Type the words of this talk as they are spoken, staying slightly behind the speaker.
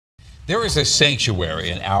There is a sanctuary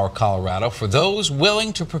in our Colorado for those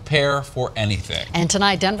willing to prepare for anything. And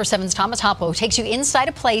tonight, Denver 7's Thomas Hoppo takes you inside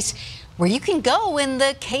a place where you can go in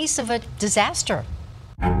the case of a disaster.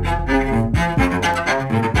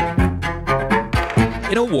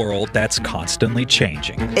 In a world that's constantly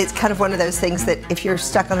changing. It's kind of one of those things that if you're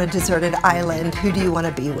stuck on a deserted island, who do you want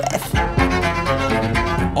to be with?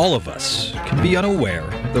 All of us can be unaware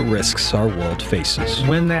of the risks our world faces.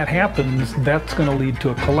 When that happens, that's going to lead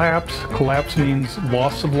to a collapse. Collapse means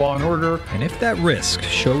loss of law and order. And if that risk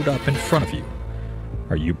showed up in front of you,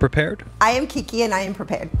 are you prepared? I am Kiki and I am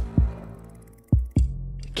prepared.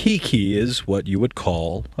 Kiki is what you would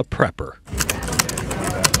call a prepper.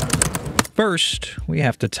 First, we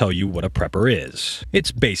have to tell you what a prepper is.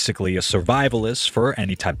 It's basically a survivalist for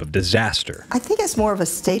any type of disaster. I think it's more of a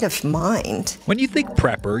state of mind. When you think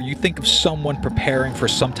prepper, you think of someone preparing for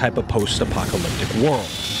some type of post-apocalyptic world,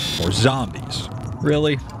 or zombies.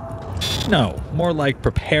 Really? No, more like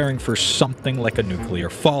preparing for something like a nuclear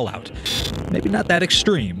fallout. Maybe not that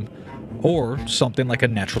extreme, or something like a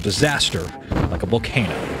natural disaster, like a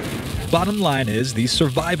volcano. Bottom line is, these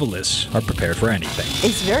survivalists are prepared for anything.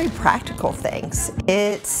 It's very practical things.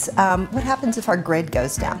 It's what happens if our grid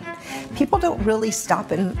goes down. People don't really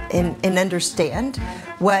stop and understand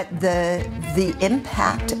what the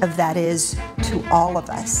impact of that is to all of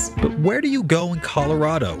us. But where do you go in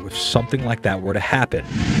Colorado if something like that were to happen?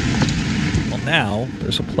 Well, now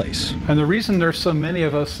there's a place. And the reason there's so many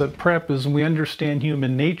of us that prep is we understand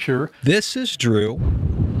human nature. This is Drew.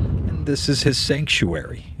 This is his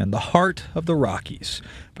sanctuary in the heart of the Rockies,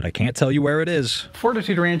 but I can't tell you where it is.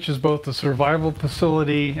 Fortitude Ranch is both a survival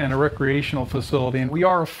facility and a recreational facility, and we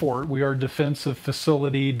are a fort. We are a defensive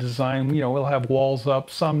facility design. You know, we'll have walls up,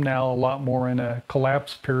 some now, a lot more in a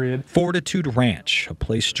collapse period. Fortitude Ranch, a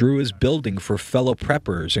place Drew is building for fellow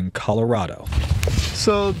preppers in Colorado.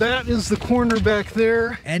 So that is the corner back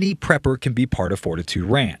there. Any prepper can be part of Fortitude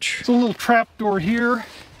Ranch. It's a little trap door here,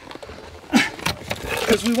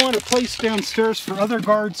 because we want a place downstairs for other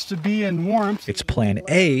guards to be in warmth. It's plan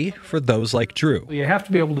A for those like Drew. You have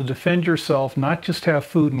to be able to defend yourself, not just have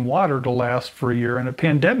food and water to last for a year, and a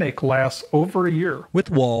pandemic lasts over a year. With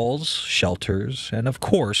walls, shelters, and of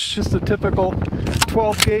course, just a typical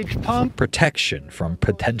 12-gauge pump. Protection from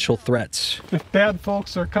potential threats. If bad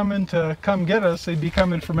folks are coming to come get us, they'd be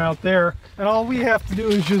coming from out there. And all we have to do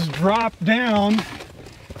is just drop down.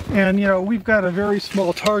 And, you know, we've got a very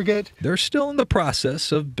small target. They're still in the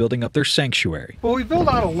process of building up their sanctuary. Well, we build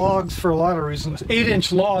out of logs for a lot of reasons.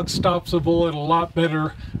 8-inch log stops a bullet a lot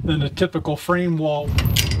better than a typical frame wall.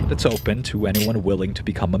 It's open to anyone willing to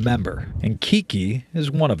become a member, and Kiki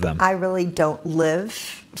is one of them. I really don't live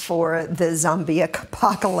for the zombie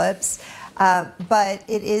apocalypse, but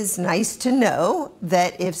it is nice to know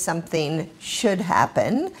that if something should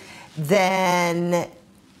happen, then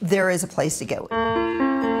there is a place to go.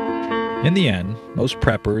 In the end, most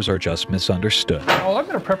preppers are just misunderstood. Well, I've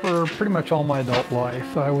been a prepper pretty much all my adult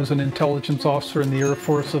life. I was an intelligence officer in the Air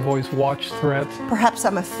Force. I've always watched threats. Perhaps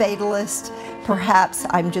I'm a fatalist. Perhaps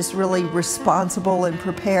I'm just really responsible and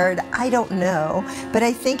prepared. I don't know. But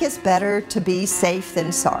I think it's better to be safe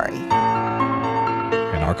than sorry.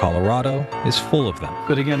 And our Colorado is full of them.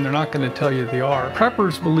 But again, they're not going to tell you they are.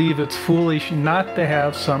 Preppers believe it's foolish not to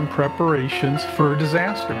have some preparations for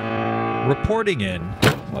disaster. Reporting in,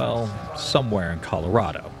 well, somewhere in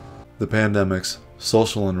Colorado. The pandemics,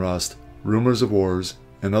 social unrest, rumors of wars,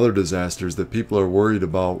 and other disasters that people are worried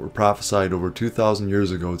about were prophesied over 2,000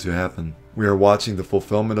 years ago to happen. We are watching the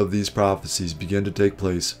fulfillment of these prophecies begin to take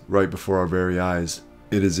place right before our very eyes.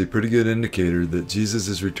 It is a pretty good indicator that Jesus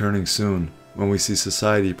is returning soon when we see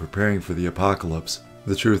society preparing for the apocalypse.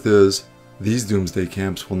 The truth is, these doomsday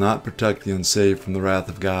camps will not protect the unsaved from the wrath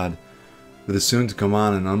of God that is soon to come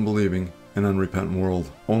on an unbelieving and unrepentant world.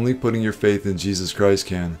 Only putting your faith in Jesus Christ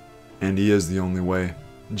can, and He is the only way.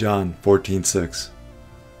 John 14:6.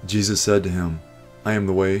 Jesus said to him, I am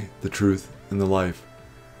the way, the truth, and the life.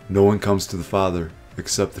 No one comes to the Father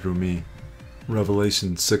except through me.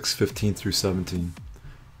 Revelation 6:15-17.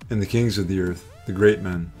 And the kings of the earth, the great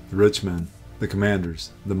men, the rich men, the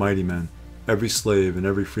commanders, the mighty men, every slave and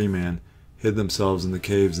every free man, hid themselves in the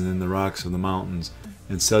caves and in the rocks of the mountains,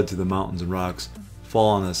 and said to the mountains and rocks, Fall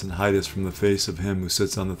on us and hide us from the face of him who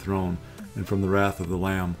sits on the throne, and from the wrath of the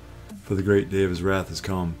Lamb, for the great day of his wrath is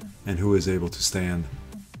come, and who is able to stand?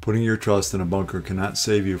 Putting your trust in a bunker cannot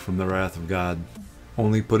save you from the wrath of God.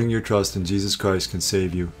 Only putting your trust in Jesus Christ can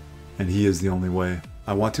save you, and He is the only way.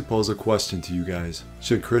 I want to pose a question to you guys.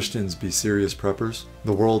 Should Christians be serious preppers?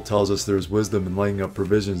 The world tells us there is wisdom in laying up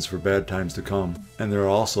provisions for bad times to come, and there are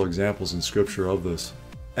also examples in Scripture of this.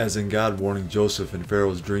 as in God warning Joseph in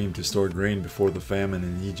Pharaoh's dream to store grain before the famine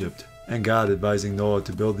in Egypt, and God advising Noah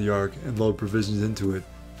to build the ark and load provisions into it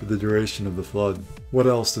for the duration of the flood. What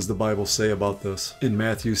else does the Bible say about this? In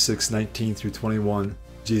Matthew 6:19 through 21,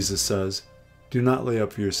 Jesus says, "Do not lay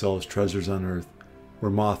up for yourselves treasures on earth,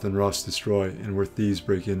 where moth and rust destroy and where thieves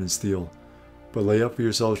break in and steal. But lay up for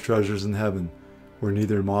yourselves treasures in heaven, where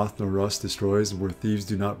neither moth nor rust destroys and where thieves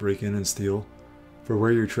do not break in and steal. For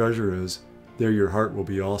where your treasure is, there your heart will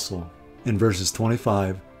be also." In verses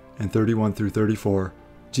 25 and 31 through 34,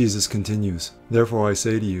 Jesus continues, "Therefore I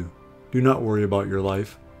say to you, do not worry about your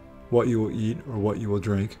life, what you will eat or what you will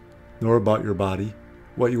drink, nor about your body,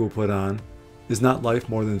 what you will put on. Is not life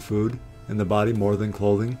more than food, and the body more than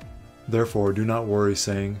clothing? Therefore do not worry,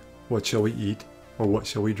 saying, what shall we eat, or what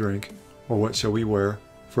shall we drink, or what shall we wear?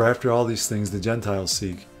 For after all these things the Gentiles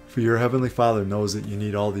seek. For your heavenly Father knows that you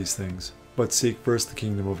need all these things. But seek first the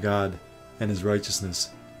kingdom of God, and his righteousness,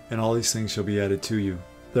 and all these things shall be added to you.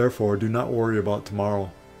 Therefore do not worry about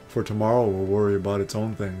tomorrow, for tomorrow will worry about its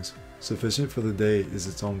own things. Sufficient for the day is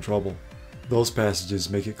its own trouble." Those passages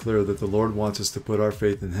make it clear that the Lord wants us to put our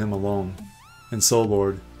faith in him alone. And so,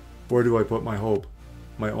 Lord, where do I put my hope?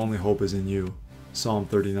 My only hope is in you. Psalm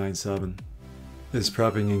 39:7. Is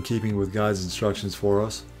prepping in keeping with God's instructions for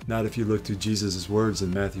us? Not if you look to Jesus' words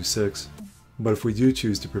in Matthew 6. But if we do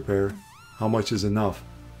choose to prepare, how much is enough?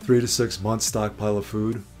 3 to 6 months stockpile of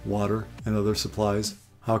food, water, and other supplies?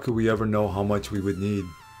 How could we ever know how much we would need?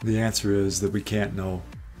 The answer is that we can't know,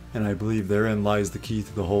 and I believe therein lies the key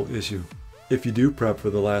to the whole issue. If you do prep for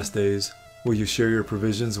the last days, will you share your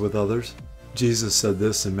provisions with others? Jesus said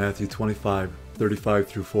this in Matthew 25:35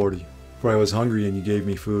 through 40. "For I was hungry and you gave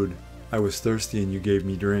me food. I was thirsty and you gave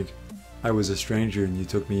me drink. I was a stranger and you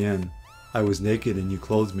took me in. I was naked and you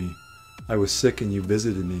clothed me. I was sick and you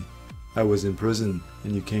visited me. I was in prison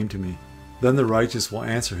and you came to me." Then the righteous will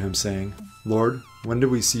answer him, saying, "Lord, when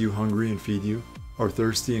did we see you hungry and feed you, or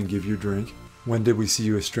thirsty and give you drink? When did we see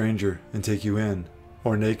you a stranger and take you in,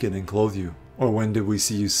 or naked and clothe you? Or when did we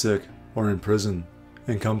see you sick, or in prison,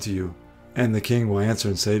 and come to you?" And the king will answer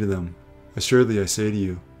and say to them, "Assuredly I say to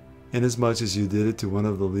you, inasmuch as you did it to one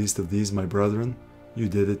of the least of these my brethren, you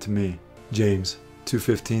did it to me." James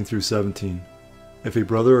 2:15 through 17. "If a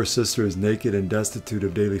brother or sister is naked and destitute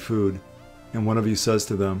of daily food, and one of you says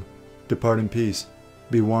to them, 'Depart in peace,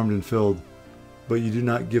 be warmed and filled,' but you do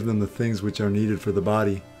not give them the things which are needed for the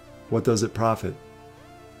body, what does it profit?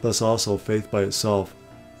 Thus also faith by itself,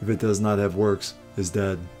 if it does not have works, is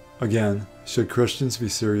dead." Again, should Christians be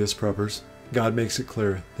serious preppers? God makes it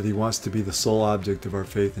clear that he wants to be the sole object of our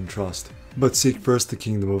faith and trust. "But seek first the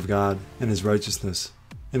kingdom of God and his righteousness,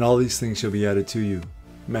 and all these things shall be added to you."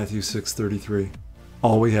 Matthew 6:33.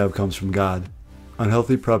 All we have comes from God.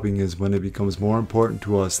 Unhealthy prepping is when it becomes more important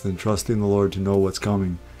to us than trusting the Lord to know what's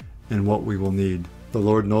coming and what we will need. The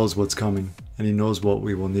Lord knows what's coming, and he knows what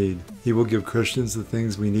we will need. He will give Christians the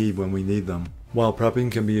things we need when we need them. While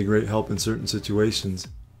prepping can be a great help in certain situations,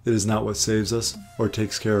 it is not what saves us or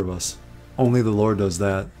takes care of us. Only the Lord does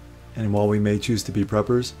that, and while we may choose to be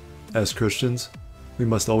preppers, as Christians, we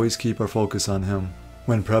must always keep our focus on him.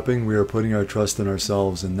 When prepping, we are putting our trust in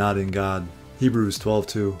ourselves and not in God. Hebrews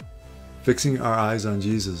 12:2. Fixing our eyes on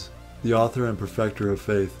Jesus, the author and perfecter of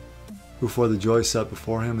faith, who for the joy set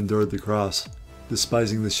before him endured the cross,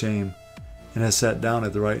 despising the shame, and has sat down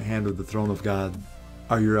at the right hand of the throne of God.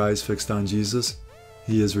 Are your eyes fixed on Jesus?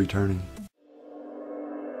 He is returning.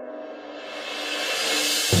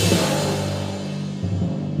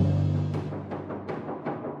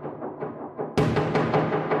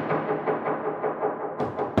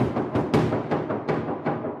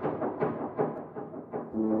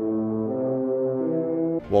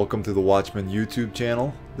 Welcome to the Watchman YouTube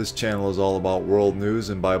channel. This channel is all about world news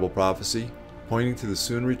and Bible prophecy, pointing to the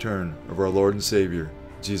soon return of our Lord and Savior,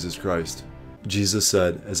 Jesus Christ. Jesus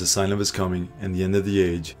said, as a sign of his coming and the end of the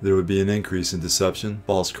age, there would be an increase in deception,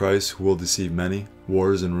 false Christs who will deceive many,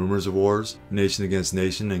 wars and rumors of wars, nation against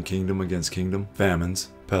nation and kingdom against kingdom, famines,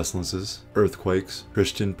 pestilences, earthquakes,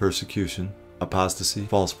 Christian persecution, apostasy,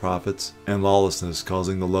 false prophets, and lawlessness,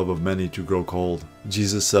 causing the love of many to grow cold.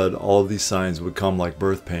 Jesus said all of these signs would come like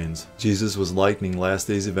birth pains. Jesus was likening last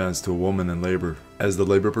days events to a woman in labor. As the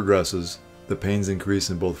labor progresses, the pains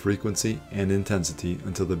increase in both frequency and intensity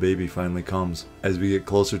until the baby finally comes. As we get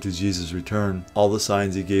closer to Jesus' return, all the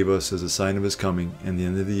signs he gave us as a sign of his coming and the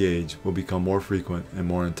end of the age will become more frequent and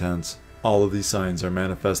more intense. All of these signs are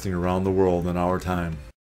manifesting around the world in our time.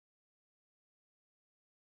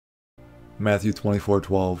 Matthew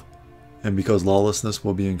 24:12. And because lawlessness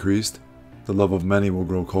will be increased, the love of many will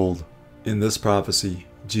grow cold. In this prophecy,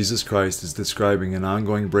 Jesus Christ is describing an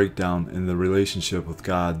ongoing breakdown in the relationship with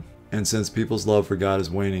God. And since people's love for God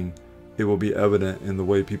is waning, it will be evident in the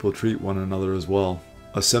way people treat one another as well.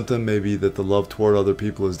 A symptom may be that the love toward other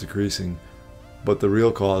people is decreasing, but the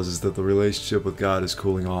real cause is that the relationship with God is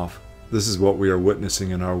cooling off. This is what we are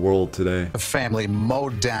witnessing in our world today. A family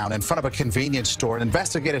mowed down in front of a convenience store. And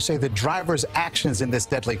investigators say the driver's actions in this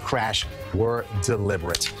deadly crash were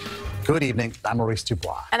deliberate. Good evening. I'm Maurice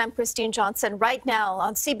Dubois. And I'm Christine Johnson. Right now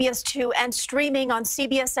on CBS 2 and streaming on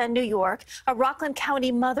CBSN New York, a Rockland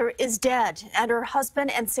County mother is dead and her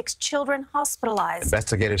husband and 6 children hospitalized.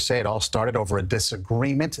 Investigators say it all started over a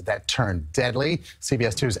disagreement that turned deadly.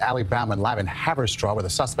 CBS 2's Allie Bauman live in Haverstraw, where the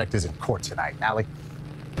suspect is in court tonight. Allie.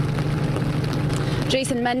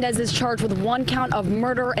 Jason Mendez is charged with 1 count of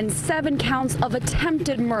murder and 7 counts of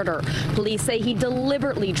attempted murder. Police say he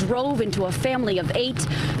deliberately drove into a family of 8,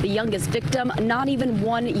 the youngest victim not even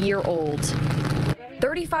 1 year old.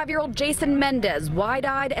 35-year-old Jason Mendez,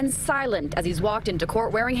 wide-eyed and silent as he's walked into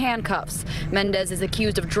court wearing handcuffs. Mendez is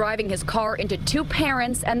accused of driving his car into 2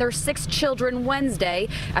 parents and their 6 children Wednesday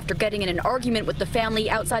after getting in an argument with the family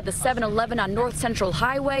outside the 7-Eleven on North Central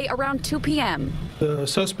Highway around 2 p.m. The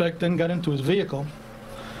suspect then got into his vehicle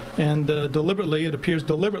and deliberately, it appears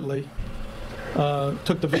deliberately,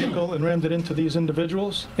 took the vehicle and rammed it into these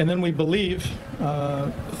individuals, and then we believe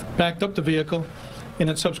backed up the vehicle and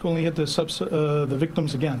it subsequently hit the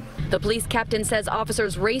victims again. The police captain says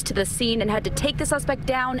officers raced to the scene and had to take the suspect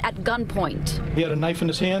down at gunpoint. He had a knife in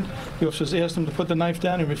his hand. The officers asked him to put the knife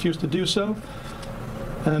down. He refused to do so.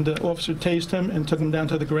 And the officer tased him and took him down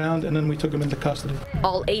to the ground, and then we took him into custody.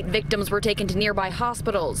 All 8 victims were taken to nearby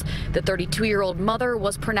hospitals. The 32-year-old mother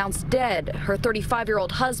was pronounced dead. Her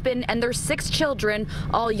 35-year-old husband and their 6 children,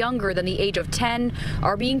 all younger than the age of 10,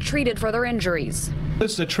 are being treated for their injuries.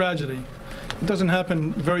 This is a tragedy. It doesn't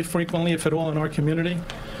happen very frequently, if at all, in our community,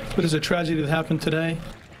 but it's a tragedy that happened today.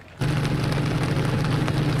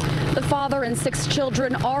 The father and 6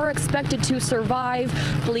 children are expected to survive.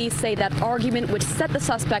 Police say that argument which set the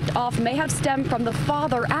suspect off may have stemmed from the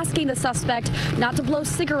father asking the suspect not to blow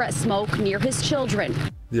cigarette smoke near his children.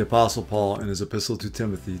 The Apostle Paul, in his epistle to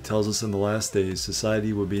Timothy, tells us in the last days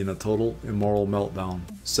society will be in a total immoral meltdown.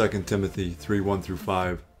 2 Timothy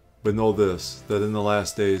 3:1-5. But know this, that in the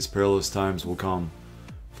last days perilous times will come.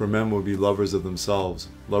 For men will be lovers of themselves,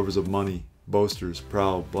 lovers of money, boasters,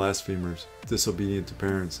 proud, blasphemers, disobedient to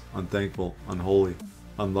parents, unthankful, unholy,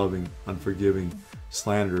 unloving, unforgiving,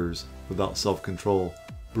 slanderers, without self-control,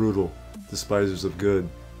 brutal, despisers of good,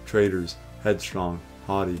 traitors, headstrong,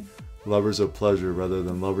 haughty, lovers of pleasure rather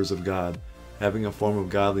than lovers of God, having a form of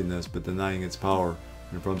godliness but denying its power,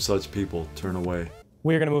 and from such people turn away.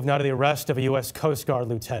 We are going to move now to the arrest of a U.S. Coast Guard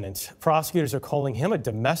lieutenant. Prosecutors are calling him a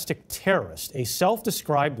domestic terrorist, a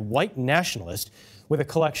self-described white nationalist with a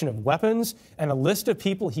collection of weapons and a list of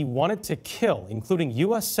people he wanted to kill, including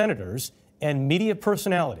U.S. senators and media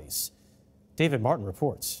personalities. David Martin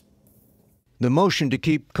reports. The motion to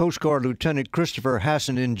keep Coast Guard Lieutenant Christopher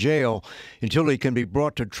Hasson in jail until he can be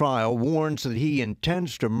brought to trial warns that he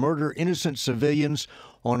intends to murder innocent civilians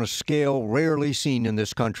on a scale rarely seen in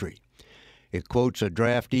this country. It quotes a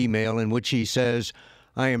draft email in which he says,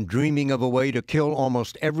 "I am dreaming of a way to kill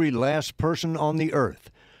almost every last person on the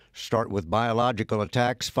earth. Start with biological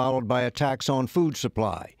attacks, followed by attacks on food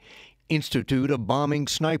supply. Institute a bombing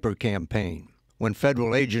sniper campaign." When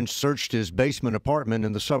federal agents searched his basement apartment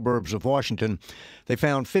in the suburbs of Washington, they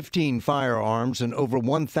found 15 firearms and over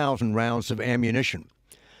 1,000 rounds of ammunition.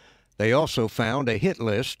 They also found a hit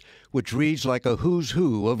list which reads like a who's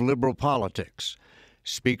who of liberal politics.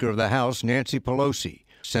 Speaker of the House Nancy Pelosi,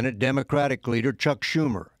 Senate Democratic leader Chuck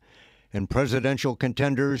Schumer, and presidential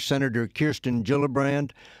contenders Senator Kirsten Gillibrand,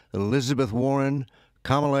 Elizabeth Warren,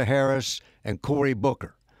 Kamala Harris, and Cory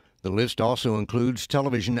Booker. The list also includes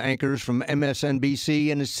television anchors from MSNBC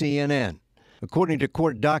and CNN. According to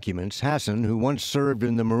court documents, Hasson, who once served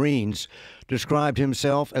in the Marines, described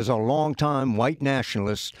himself as a longtime white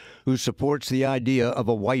nationalist who supports the idea of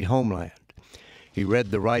a white homeland. He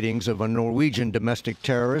read the writings of a Norwegian domestic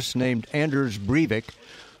terrorist named Anders Breivik,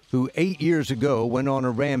 who 8 years ago went on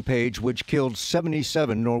a rampage which killed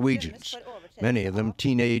 77 Norwegians, many of them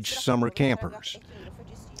teenage summer campers.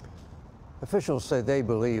 Officials say they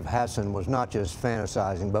believe Hasson was not just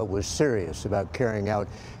fantasizing, but was serious about carrying out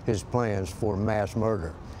his plans for mass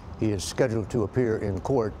murder. He is scheduled to appear in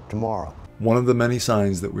court tomorrow. One of the many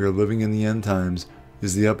signs that we are living in the end times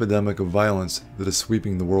is the epidemic of violence that is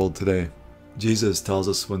sweeping the world today. Jesus tells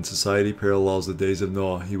us when society parallels the days of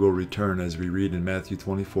Noah, he will return, as we read in Matthew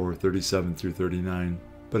 24:37-39.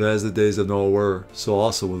 But as the days of Noah were, so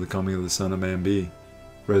also will the coming of the Son of Man be.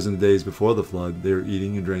 Whereas in the days before the flood, they were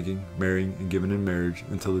eating and drinking, marrying and giving in marriage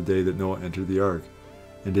until the day that Noah entered the ark,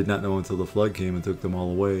 and did not know until the flood came and took them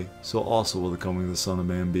all away. So also will the coming of the Son of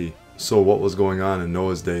Man be. So what was going on in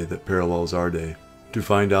Noah's day that parallels our day? To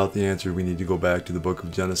find out the answer, we need to go back to the book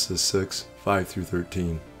of Genesis 6, 5 through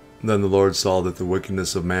 13. Then the Lord saw that the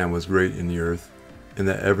wickedness of man was great in the earth, and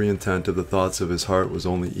that every intent of the thoughts of his heart was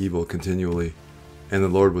only evil continually. And the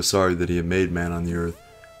Lord was sorry that he had made man on the earth,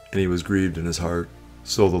 and he was grieved in his heart.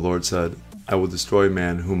 So the Lord said, I will destroy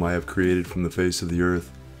man whom I have created from the face of the earth,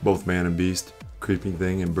 both man and beast, creeping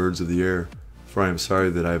thing and birds of the air, for I am sorry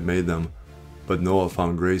that I have made them. But Noah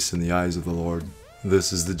found grace in the eyes of the Lord.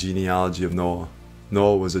 This is the genealogy of Noah.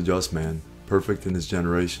 Noah was a just man, perfect in his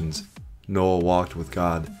generations. Noah walked with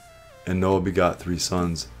God, and Noah begot 3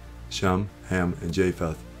 sons, Shem, Ham, and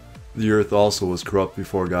Japheth. The earth also was corrupt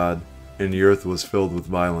before God, and the earth was filled with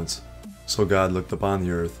violence. So God looked upon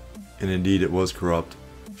the earth, and indeed it was corrupt,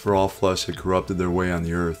 for all flesh had corrupted their way on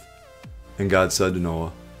the earth. And God said to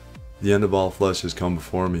Noah, The end of all flesh has come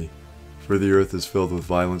before me, for the earth is filled with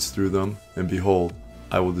violence through them, and behold,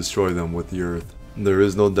 I will destroy them with the earth. There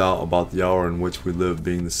is no doubt about the hour in which we live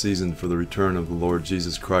being the season for the return of the Lord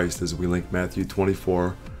Jesus Christ, as we link Matthew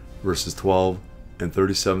 24, verses 12 and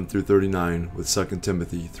 37 through 39 with 2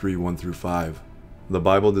 Timothy 3, 1 through 5. The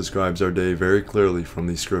Bible describes our day very clearly from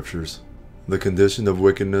these scriptures. The condition of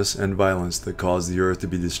wickedness and violence that caused the earth to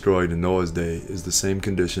be destroyed in Noah's day is the same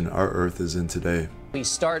condition our earth is in today. We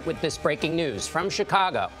start with this breaking news from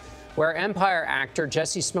Chicago, where Empire actor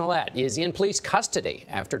Jussie Smollett is in police custody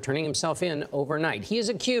after turning himself in overnight. He is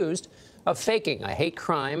accused of faking a hate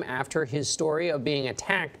crime after his story of being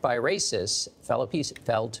attacked by racists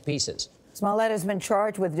fell to pieces. Smollett has been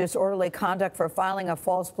charged with disorderly conduct for filing a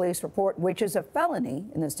false police report, which is a felony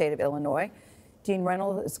in the state of Illinois. Dean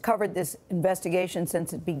Reynolds has covered this investigation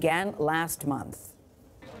since it began last month.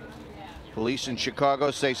 Police in Chicago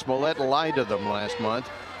say Smollett lied to them last month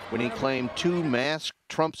when he claimed 2 masked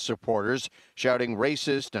Trump supporters shouting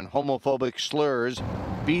racist and homophobic slurs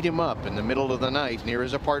beat him up in the middle of the night near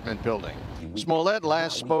his apartment building. Smollett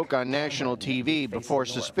last spoke on national TV before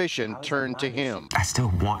suspicion turned to him. I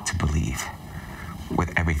still want to believe,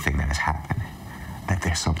 with everything that has happened, that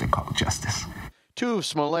there's something called justice. 2 of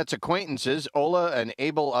Smollett's acquaintances, Ola and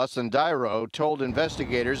Abel Osundairo, told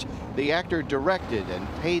investigators the actor directed and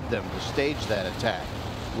paid them to stage that attack.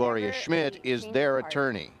 Gloria Schmidt is their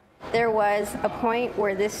attorney. There was a point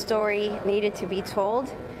where this story needed to be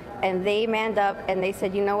told, and they manned up and they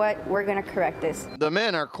said, you know what, we're going to correct this. The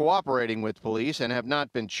men are cooperating with police and have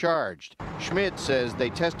not been charged. Schmidt says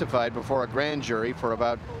they testified before a grand jury for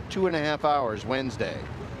about 2.5 hours Wednesday.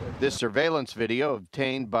 This surveillance video,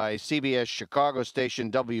 obtained by CBS Chicago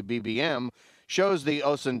station WBBM, shows the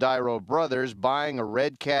Osundairo brothers buying a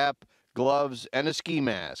red cap, gloves, and a ski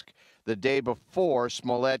mask the day before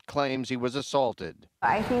Smollett claims he was assaulted.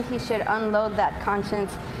 I think he should unload that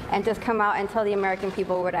conscience and just come out and tell the American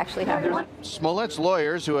people what actually happened. Smollett's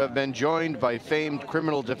lawyers, who have been joined by famed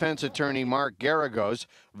criminal defense attorney Mark Garagos,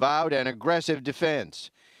 vowed an aggressive defense.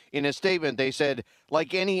 In a statement, they said,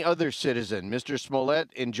 like any other citizen, Mr.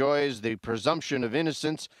 Smollett enjoys the presumption of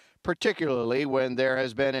innocence, particularly when there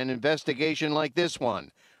has been an investigation like this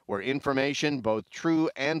one, where information, both true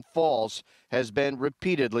and false, has been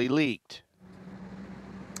repeatedly leaked.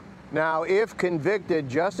 Now, if convicted,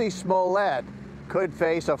 Jussie Smollett could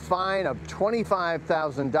face a fine of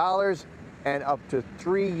 $25,000 and up to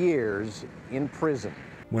 3 years in prison.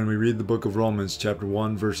 When we read the book of Romans, chapter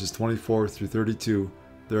 1, verses 24 through 32,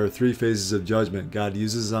 there are 3 phases of judgment God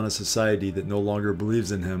uses on a society that no longer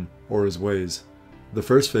believes in him or his ways. The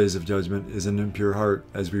first phase of judgment is an impure heart,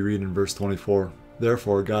 as we read in verse 24.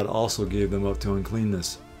 Therefore, God also gave them up to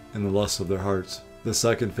uncleanness in the lusts of their hearts. The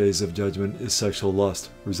second phase of judgment is sexual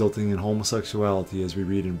lust, resulting in homosexuality, as we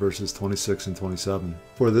read in verses 26 and 27.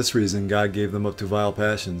 For this reason, God gave them up to vile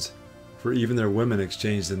passions, for even their women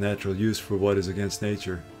exchanged the natural use for what is against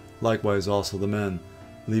nature. Likewise also the men,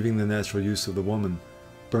 leaving the natural use of the woman,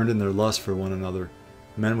 burned in their lust for one another,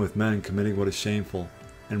 men with men committing what is shameful,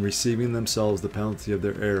 and receiving themselves the penalty of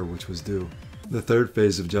their error which was due. The third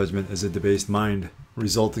phase of judgment is a debased mind,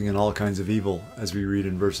 resulting in all kinds of evil, as we read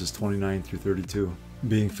in verses 29 through 32,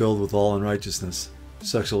 being filled with all unrighteousness,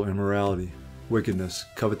 sexual immorality, wickedness,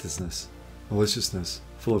 covetousness, maliciousness,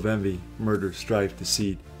 full of envy, murder, strife,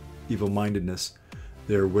 deceit, evil-mindedness.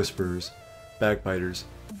 They are whisperers, backbiters,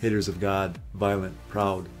 haters of God, violent,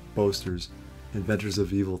 proud, boasters, inventors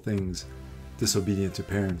of evil things, disobedient to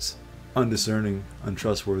parents, undiscerning,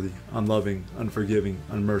 untrustworthy, unloving, unforgiving,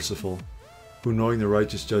 unmerciful, who knowing the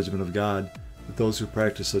righteous judgment of God, that those who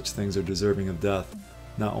practice such things are deserving of death,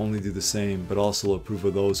 not only do the same, but also approve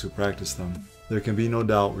of those who practice them. There can be no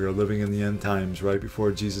doubt we are living in the end times right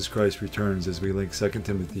before Jesus Christ returns as we link 2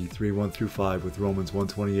 Timothy 3:1-5 with Romans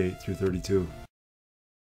 1:28-32.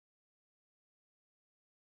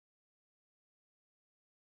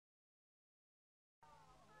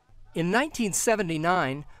 In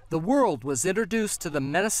 1979, the world was introduced to the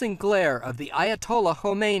menacing glare of the Ayatollah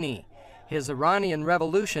Khomeini. His Iranian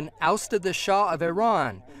revolution ousted the Shah of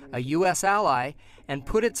Iran, a U.S. ally, and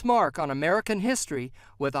put its mark on American history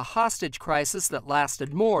with a hostage crisis that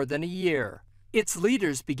lasted more than a year. Its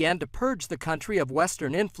leaders began to purge the country of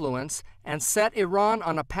Western influence and set Iran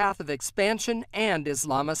on a path of expansion and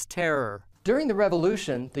Islamist terror. During the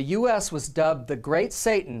revolution, the U.S. was dubbed the Great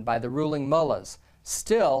Satan by the ruling mullahs.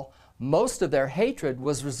 Still, most of their hatred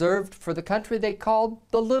was reserved for the country they called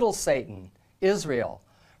the Little Satan, Israel.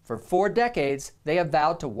 For 4 decades, they have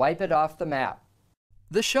vowed to wipe it off the map.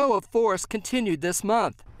 The show of force continued this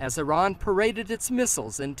month as Iran paraded its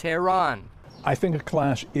missiles in Tehran. I think a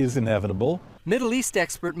clash is inevitable. Middle East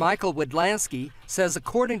expert Michael Widlansky says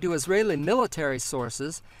according to Israeli military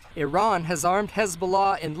sources, Iran has armed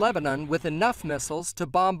Hezbollah in Lebanon with enough missiles to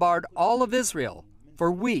bombard all of Israel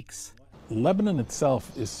for weeks. Lebanon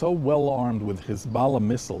itself is so well armed with Hezbollah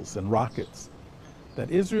missiles and rockets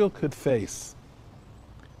that Israel could face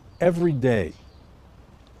every day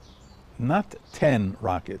not 10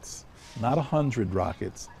 rockets, not 100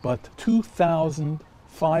 rockets, but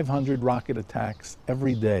 2,500 rocket attacks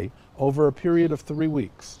every day over a period of 3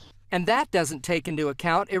 weeks. And that doesn't take into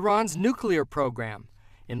account Iran's nuclear program.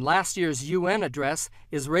 In last year's UN address,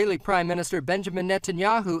 Israeli Prime Minister Benjamin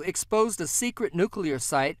Netanyahu exposed a secret nuclear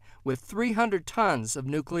site with 300 tons of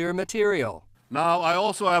nuclear material. Now, I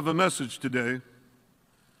also have a message today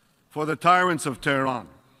for the tyrants of Tehran.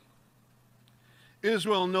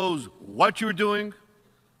 Israel knows what you're doing,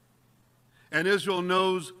 and Israel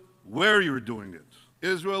knows where you're doing it.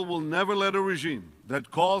 Israel will never let a regime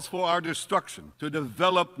that calls for our destruction to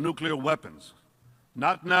develop nuclear weapons.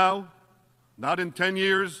 Not now, not in 10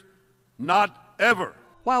 years, not ever.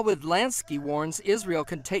 While Widlansky warns Israel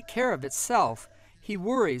can take care of itself, he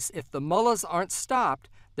worries if the mullahs aren't stopped,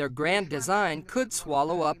 their grand design could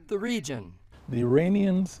swallow up the region. The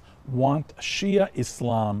Iranians want Shia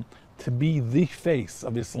Islam to be the face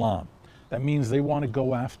of Islam. That means they want to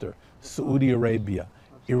go after Saudi Arabia,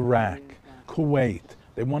 Iraq, Kuwait.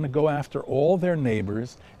 They want to go after all their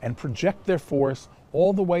neighbors and project their force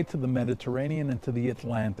all the way to the Mediterranean and to the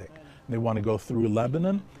Atlantic. They want to go through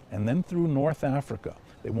Lebanon and then through North Africa.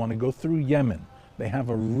 They want to go through Yemen. They have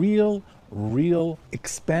a real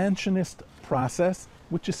expansionist process,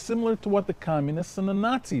 which is similar to what the communists and the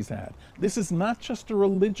Nazis had. This is not just a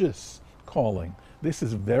religious calling. This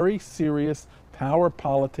is very serious power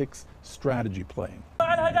politics strategy playing.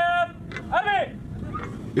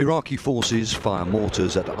 Iraqi forces fire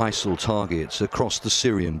mortars at ISIL targets across the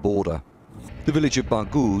Syrian border. The village of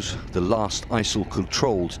Barghuz, the last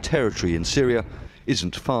ISIL-controlled territory in Syria,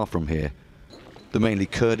 isn't far from here. The mainly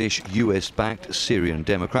Kurdish, US-backed Syrian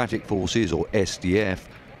Democratic Forces, or SDF,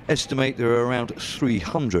 estimate there are around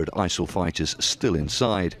 300 ISIL fighters still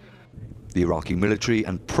inside. The Iraqi military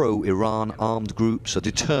and pro-Iran armed groups are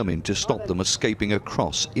determined to stop them escaping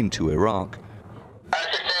across into Iraq.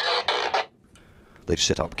 They've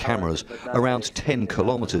set up cameras around 10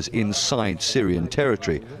 kilometers inside Syrian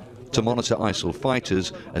territory to monitor ISIL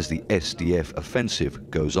fighters as the SDF offensive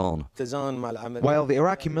goes on. While the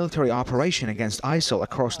Iraqi military operation against ISIL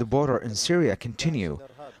across the border in Syria continue,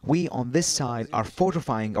 we on this side are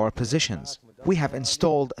fortifying our positions. We have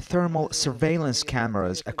installed thermal surveillance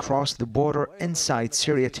cameras across the border inside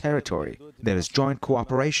Syria territory. There is joint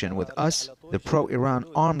cooperation with us, the pro-Iran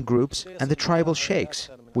armed groups, and the tribal sheikhs.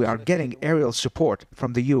 We are getting aerial support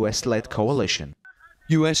from the US-led coalition.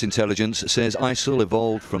 US intelligence says ISIL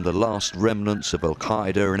evolved from the last remnants of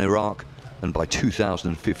Al-Qaeda in Iraq, and by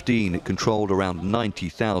 2015 it controlled around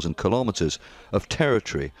 90,000 kilometers of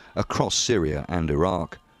territory across Syria and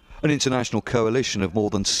Iraq. An international coalition of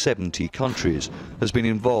more than 70 countries has been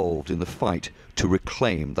involved in the fight to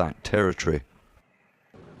reclaim that territory.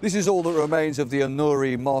 This is all that remains of the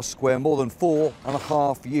An-Nuri Mosque, where more than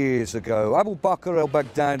 4.5 years ago Abu Bakr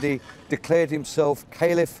al-Baghdadi declared himself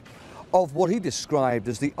caliph of what he described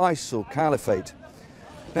as the ISIL Caliphate.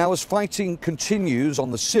 Now, as fighting continues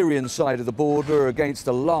on the Syrian side of the border against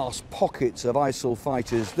the last pockets of ISIL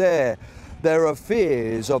fighters there are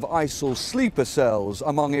fears of ISIL sleeper cells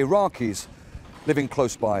among Iraqis living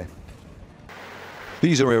close by.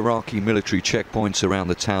 These are Iraqi military checkpoints around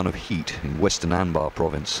the town of Heat in western Anbar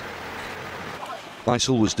province.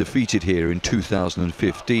 ISIL was defeated here in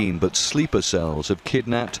 2015, but sleeper cells have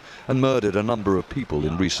kidnapped and murdered a number of people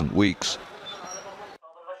in recent weeks.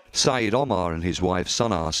 Saeed Omar and his wife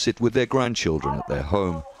Sanaa sit with their grandchildren at their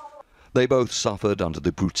home. They both suffered under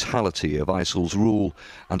the brutality of ISIL's rule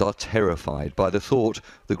and are terrified by the thought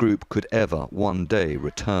the group could ever one day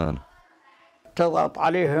return.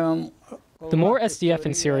 The more SDF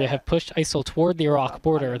in Syria have pushed ISIL toward the Iraq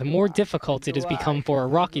border, the more difficult it has become for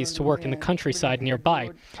Iraqis to work in the countryside nearby.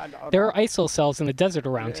 There are ISIL cells in the desert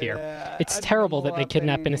around here. It's terrible that they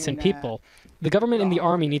kidnap innocent people. The government and the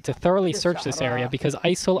army need to thoroughly search this area because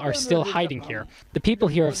ISIL are still hiding here. The people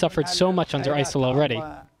here have suffered so much under ISIL already.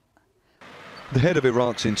 The head of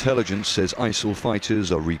Iraq's intelligence says ISIL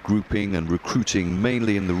fighters are regrouping and recruiting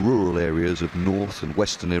mainly in the rural areas of north and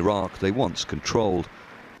western Iraq they once controlled.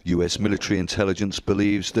 US military intelligence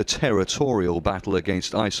believes the territorial battle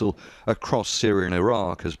against ISIL across Syria and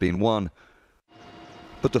Iraq has been won.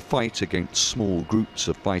 But the fight against small groups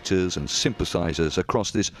of fighters and sympathizers across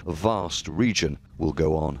this vast region will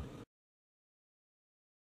go on.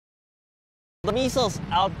 The measles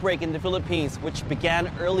outbreak in the Philippines, which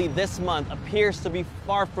began early this month, appears to be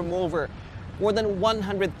far from over. More than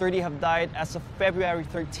 130 have died as of February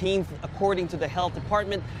 13th, according to the health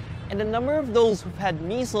department, and the number of those who've had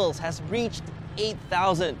measles has reached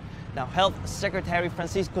 8,000. Now, Health Secretary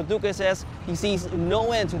Francisco Duque says he sees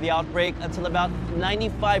no end to the outbreak until about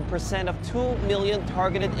 95% of 2 million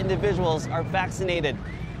targeted individuals are vaccinated.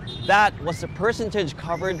 That was the percentage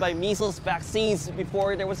covered by measles vaccines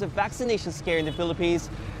before there was a vaccination scare in the Philippines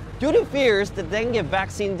due to fears the dengue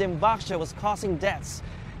vaccine Demvaxia was causing deaths.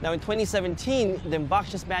 Now, in 2017,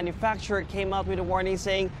 Demvaxia's manufacturer came out with a warning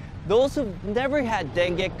saying those who've never had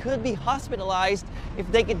dengue could be hospitalized if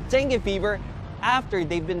they get dengue fever after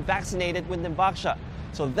they've been vaccinated with Demvaxia.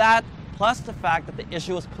 So that, plus the fact that the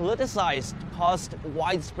issue was politicized, caused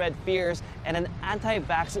widespread fears and an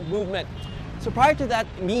anti-vax movement. So prior to that,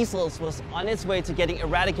 measles was on its way to getting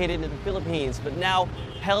eradicated in the Philippines, but now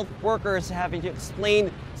health workers are having to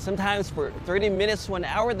explain, sometimes for 30 minutes to an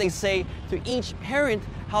hour, they say, to each parent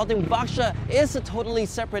how Demvaxia is a totally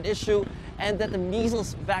separate issue and that the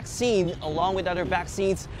measles vaccine, along with other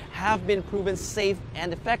vaccines, have been proven safe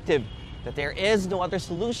and effective, that there is no other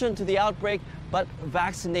solution to the outbreak but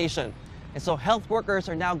vaccination. And so health workers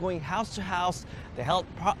are now going house to house. The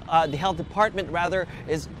health department, rather,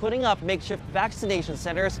 is putting up makeshift vaccination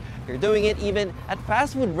centers. They're doing it even at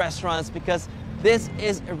fast food restaurants because this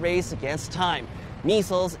is a race against time.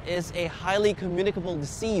 Measles is a highly communicable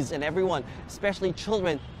disease and everyone, especially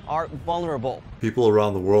children, are vulnerable. People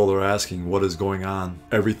around the world are asking what is going on.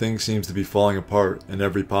 Everything seems to be falling apart in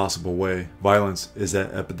every possible way. Violence is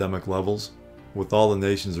at epidemic levels, with all the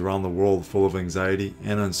nations around the world full of anxiety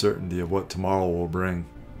and uncertainty of what tomorrow will bring.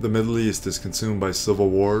 The Middle East is consumed by civil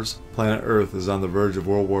wars. Planet Earth is on the verge of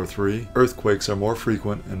World War III. Earthquakes are more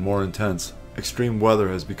frequent and more intense. Extreme weather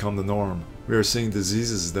has become the norm. We are seeing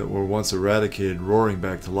diseases that were once eradicated roaring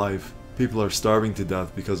back to life. People are starving to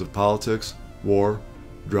death because of politics, war,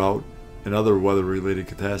 drought, and other weather-related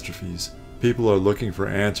catastrophes. People are looking for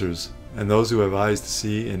answers, and those who have eyes to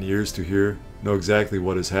see and ears to hear know exactly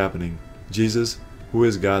what is happening. Jesus, who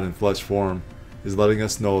is God in flesh form, is letting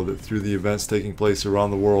us know that through the events taking place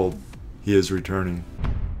around the world, He is returning.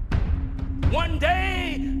 One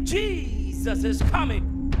day, Jesus is coming.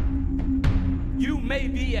 You may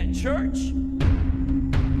be at church.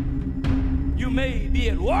 You may be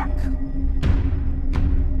at work.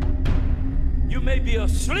 You may be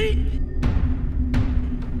asleep.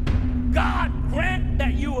 God grant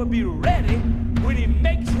that you will be ready when He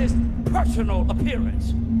makes His personal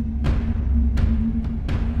appearance.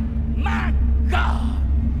 My God,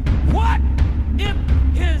 what if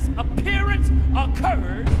His appearance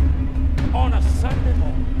occurs on a Sunday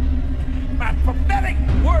morning? My prophetic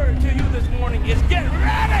word to you this morning is get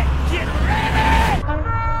ready! Get ready!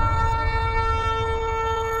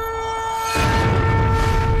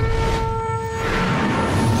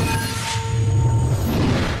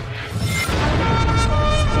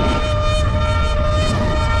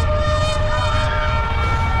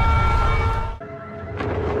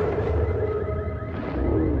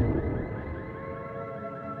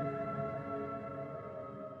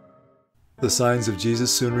 The signs of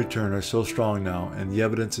Jesus' soon return are so strong now, and the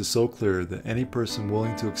evidence is so clear that any person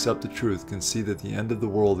willing to accept the truth can see that the end of the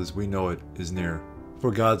world as we know it is near.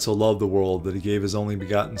 For God so loved the world that He gave His only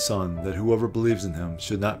begotten Son, that whoever believes in Him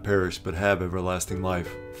should not perish but have everlasting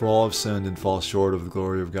life. For all have sinned and fall short of the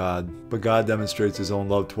glory of God. But God demonstrates His own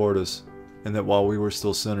love toward us, and that while we were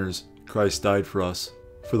still sinners, Christ died for us.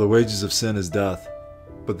 For the wages of sin is death,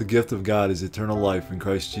 but the gift of God is eternal life in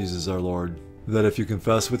Christ Jesus our Lord. that if you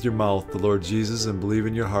confess with your mouth the Lord Jesus and believe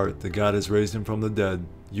in your heart that God has raised him from the dead,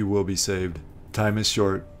 you will be saved. Time is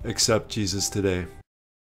short. Accept Jesus today.